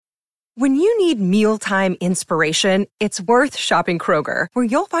When you need mealtime inspiration, it's worth shopping Kroger, where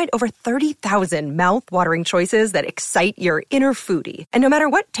you'll find over 30,000 mouth-watering choices that excite your inner foodie. And no matter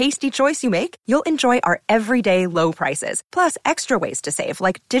what tasty choice you make, you'll enjoy our everyday low prices, plus extra ways to save,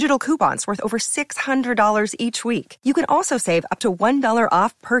 like digital coupons worth over $600 each week. You can also save up to $1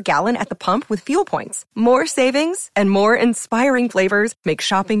 off per gallon at the pump with fuel points. More savings and more inspiring flavors make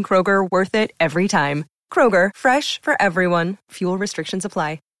shopping Kroger worth it every time. Kroger, fresh for everyone. Fuel restrictions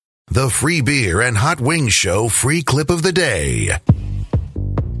apply. The Free Beer and Hot Wings Show free clip of the day.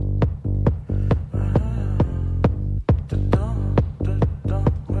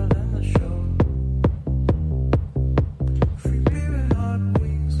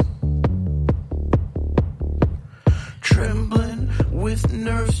 Trembling with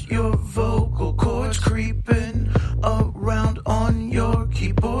nerves, your vocal cords creeping around on your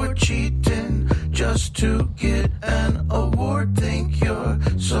keyboard, cheating just to get an award. Think you're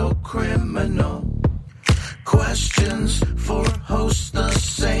so criminal. Questions for hosts, the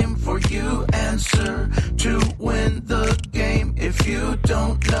same for you. Answer to win the game. If you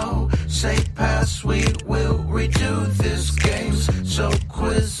don't know, say pass. We will redo this game's so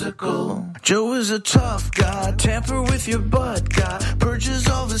quizzical. Joe is a tough guy, tamper with your butt guy, purges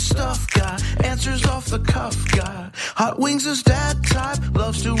all the stuff guy, answers off the cuff guy. Hot Wings is dad type,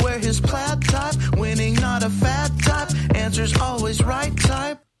 loves to wear his plaid type, winning not a fad type, answers always right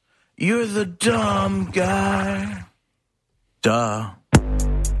type. You're the dumb guy. Dumber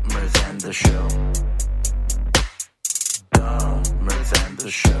than the show. Dumber than the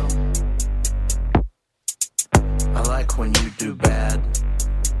show. I like when you do bad.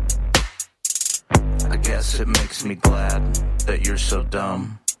 I guess it makes me glad that you're so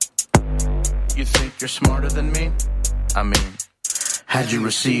dumb. You think you're smarter than me? I mean, had you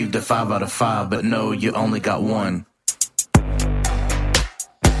received a 5 out of 5, but no, you only got 1.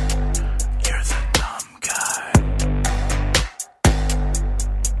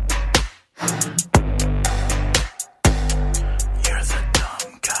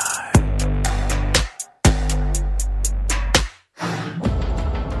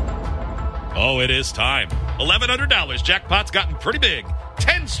 Oh, it is time. $1,100. Jackpot's gotten pretty big.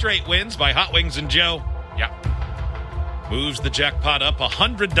 10 straight wins by Hot Wings and Joe. Yeah. Moves the jackpot up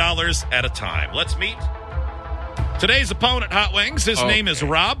 $100 at a time. Let's meet today's opponent, Hot Wings. His name is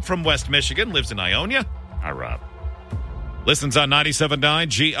Rob from West Michigan. Lives in Ionia. Hi, Rob. Listens on 97.9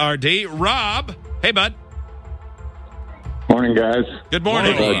 GRD. Rob. Hey, bud. Morning, guys. Good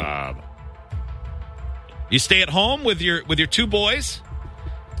morning, Morning, Rob. You stay at home with your two boys?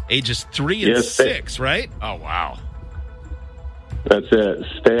 Ages 3 and 6, right? Oh, wow. That's it.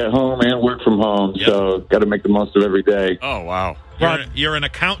 Stay at home and work from home, so got to make the most of every day. Oh, wow. You're an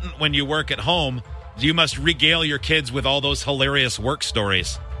accountant when you work at home. You must regale your kids with all those hilarious work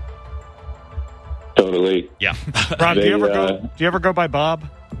stories. Totally. Yeah. Rob, do you ever go by Bob?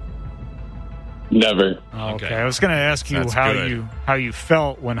 Never. Okay. I was going to ask you how you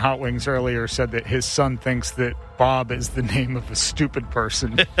felt when Hot Wings earlier said that his son thinks that Bob is the name of a stupid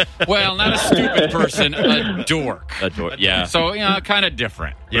person. Well, not a stupid person, a dork. A dork, yeah. So, kind of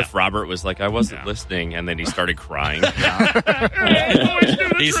different. Yeah. If Robert was like, I wasn't listening, and then he started crying.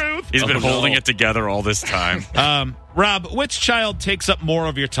 He's been holding it together all this time. Rob, which child takes up more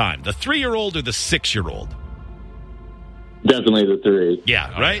of your time, the 3-year-old or the 6-year-old? Definitely the 3.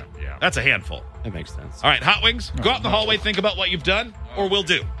 Yeah, right? Yeah. That's a handful. That makes sense. All right, Hot Wings, go out in the hallway, think about what you've done, or we'll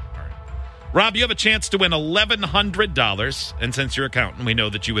do. Rob, you have a chance to win $1,100, and since you're an accountant, we know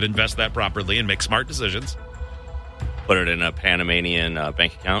that you would invest that properly and make smart decisions. Put it in a Panamanian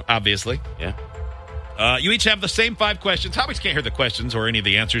bank account. Obviously. Yeah. You each have the same 5 questions. Hot Wings can't hear the questions or any of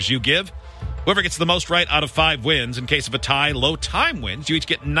the answers you give. Whoever gets the most right out of 5 wins. In case of a tie, low time wins. You each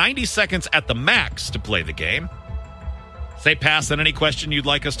get 90 seconds at the max to play the game. Say pass on any question you'd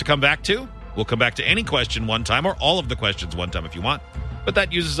like us to come back to. We'll come back to any question one time, or all of the questions one time if you want. But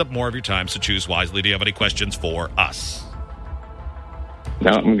that uses up more of your time, so choose wisely. Do you have any questions for us?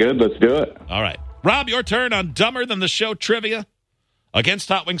 No, I'm good. Let's do it. All right. Rob, your turn on Dumber Than the Show trivia against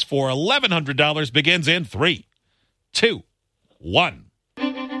Hot Wings for $1,100 begins in 3, 2, 1.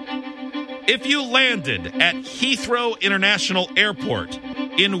 If you landed at Heathrow International Airport,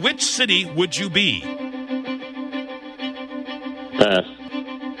 in which city would you be? Pass.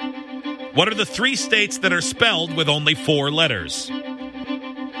 What are the 3 states that are spelled with only 4 letters?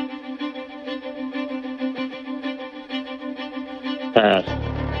 Pass.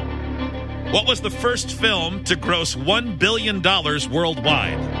 What was the first film to gross $1 billion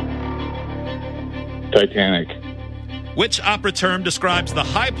worldwide? Titanic. Which opera term describes the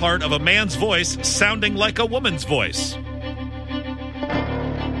high part of a man's voice sounding like a woman's voice?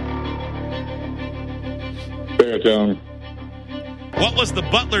 Baritone. What was the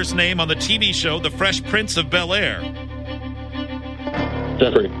butler's name on the TV show The Fresh Prince of Bel-Air?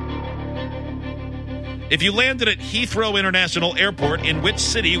 Jeffrey. If you landed at Heathrow International Airport, in which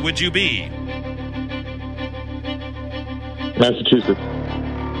city would you be? Massachusetts.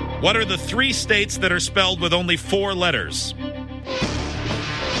 What are the 3 states that are spelled with only 4 letters?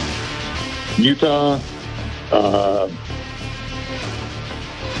 Utah.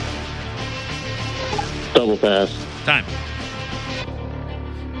 Double pass. Time.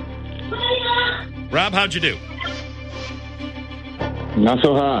 Rob, how'd you do? Not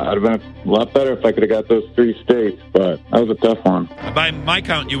so hot. I'd have been a lot better if I could have got those 3 states, but that was a tough one. By my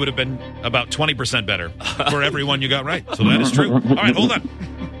count, you would have been about 20% better for every one you got right. So that is true. All right, hold on.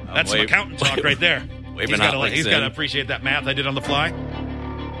 That's some accountant talk right there. He's got to appreciate that math I did on the fly.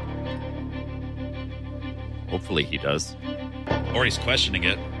 Hopefully he does. Or he's questioning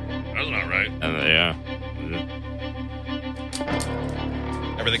it. That's not right. Yeah.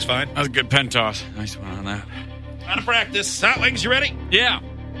 Everything's fine? That was a good pen toss. Nice one on that. Out of practice. Hot Wings, you ready? Yeah.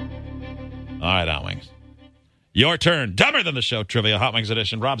 All right, Hot Wings. Your turn. Dumber Than the Show Trivia, Hot Wings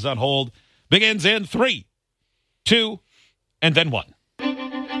edition. Rob's on hold. Begins in 3, 2, and then 1.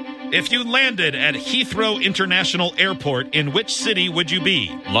 If you landed at Heathrow International Airport, in which city would you be?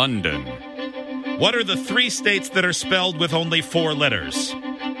 London. What are the 3 states that are spelled with only 4 letters?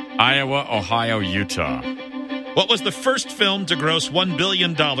 Iowa, Ohio, Utah. What was the first film to gross $1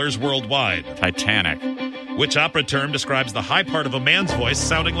 billion worldwide? Titanic. Which opera term describes the high part of a man's voice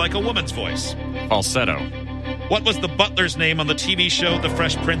sounding like a woman's voice? Falsetto. What was the butler's name on the TV show The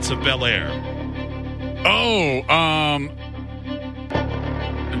Fresh Prince of Bel-Air?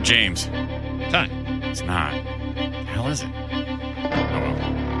 James. Time. It's not. What the hell is it? Oh,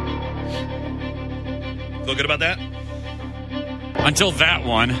 well. Feel good about that? Until that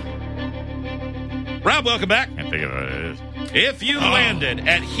one. Rob, welcome back. Can't think of what it is. If you landed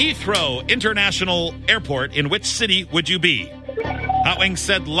at Heathrow International Airport, in which city would you be? Hot Wings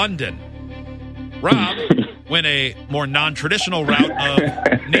said London. Rob went a more non-traditional route of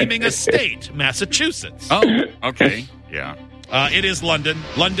naming a state, Massachusetts. Oh, okay. Yeah. It is London.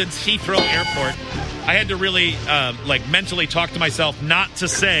 London's Heathrow Airport. I had to really, mentally talk to myself not to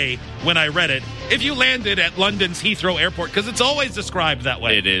say when I read it, if you landed at London's Heathrow Airport, because it's always described that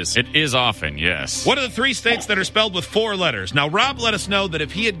way. It is. It is often, yes. What are the 3 states that are spelled with 4 letters? Now, Rob let us know that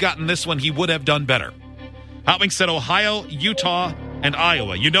if he had gotten this one, he would have done better. Hot Wings said Ohio, Utah, and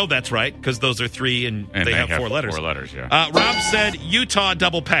Iowa. You know that's right, because those are 3 and they have 4 letters. 4 letters, yeah. Rob said Utah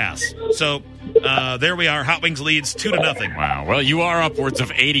double pass. So there we are. Hot Wings leads 2-0. Wow. Well, you are upwards of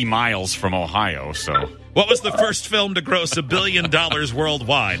 80 miles from Ohio, so... What was the first film to gross $1 billion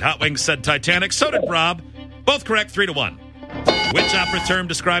worldwide? Hot Wings said Titanic. So did Rob. Both correct, 3-1. Which opera term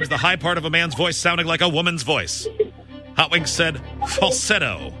describes the high part of a man's voice sounding like a woman's voice? Hot Wings said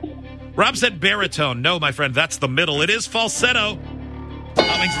falsetto. Rob said baritone. No, my friend, that's the middle. It is falsetto.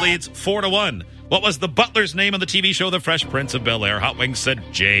 Hot Wings leads 4-1. What was the butler's name on the TV show The Fresh Prince of Bel-Air? Hot Wings said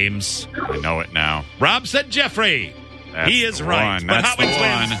James. I know it now. Rob said Jeffrey. He is right. One. But That's Hot Wings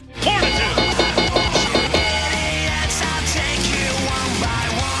wins 4-2.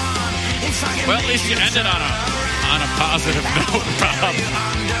 Well, at least you ended on a positive note, Rob.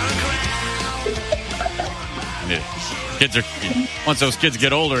 Once those kids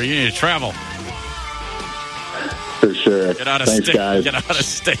get older, you need to travel. For sure. Get out of Thanks, state. guys. Get out of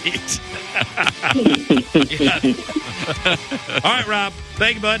state. All right, Rob.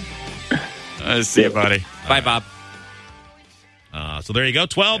 Thank you, bud. See you, buddy. Bye, Bob. So there you go.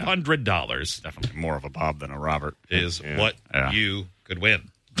 $1,200. Definitely more of a Bob than a Robert. Is what you could win.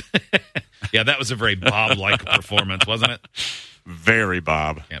 Yeah, that was a very Bob-like performance, wasn't it? Very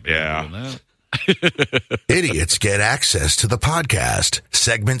Bob. Can't be doing that. Idiots get access to the podcast,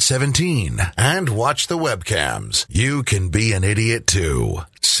 segment 17, and watch the webcams. You can be an idiot too.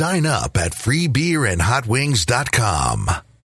 Sign up at freebeerandhotwings.com.